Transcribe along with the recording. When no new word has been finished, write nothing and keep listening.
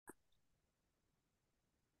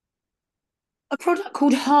A product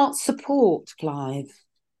called Heart Support, Clive.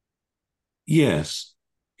 Yes,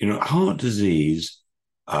 heart disease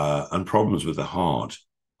and problems with the heart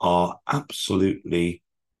are absolutely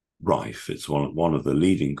rife. It's one of the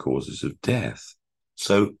leading causes of death.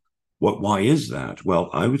 So, why is that? Well,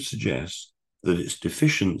 I would suggest that it's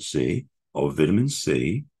deficiency of vitamin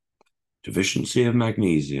C, deficiency of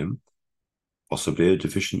magnesium, possibly a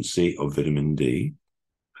deficiency of vitamin D,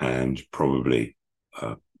 and probably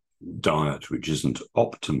a diet which isn't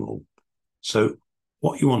optimal. So,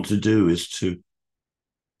 what you want to do is to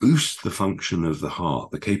boost the function of the heart,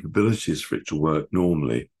 the capabilities for it to work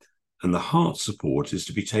normally. And the heart support is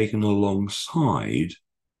to be taken alongside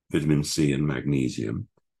vitamin C and magnesium.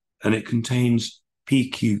 And it contains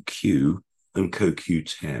PQQ and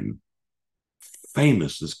CoQ10,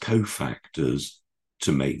 famous as cofactors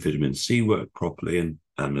to make vitamin C work properly.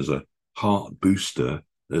 And as a heart booster,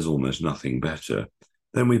 there's almost nothing better.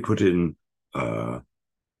 Then we put in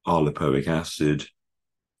R-lipoic acid,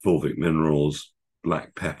 fulvic minerals,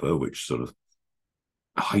 black pepper, which sort of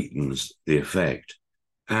heightens the effect.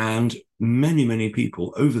 And many, many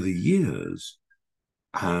people over the years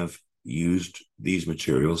have used these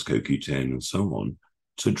materials, CoQ10 and so on,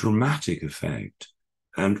 to dramatic effect.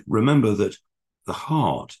 And remember that the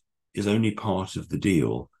heart is only part of the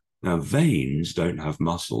deal. Now, veins don't have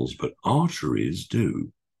muscles, but arteries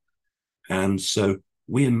do. And so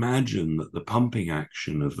we imagine that the pumping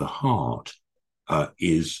action of the heart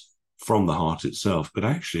is from the heart itself, but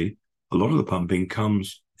actually, a lot of the pumping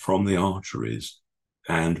comes from the arteries.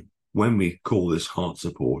 And when we call this heart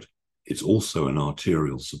support, it's also an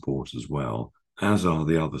arterial support as well, as are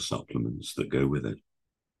the other supplements that go with it.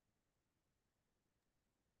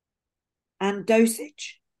 And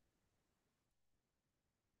dosage?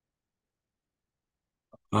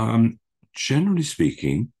 Um, Generally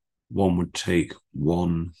speaking, one would take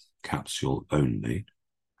one capsule only.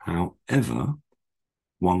 However,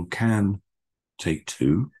 one can take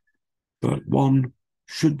two, but one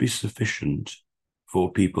should be sufficient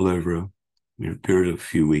for people over a period of a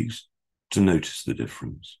few weeks to notice the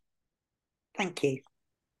difference. Thank you.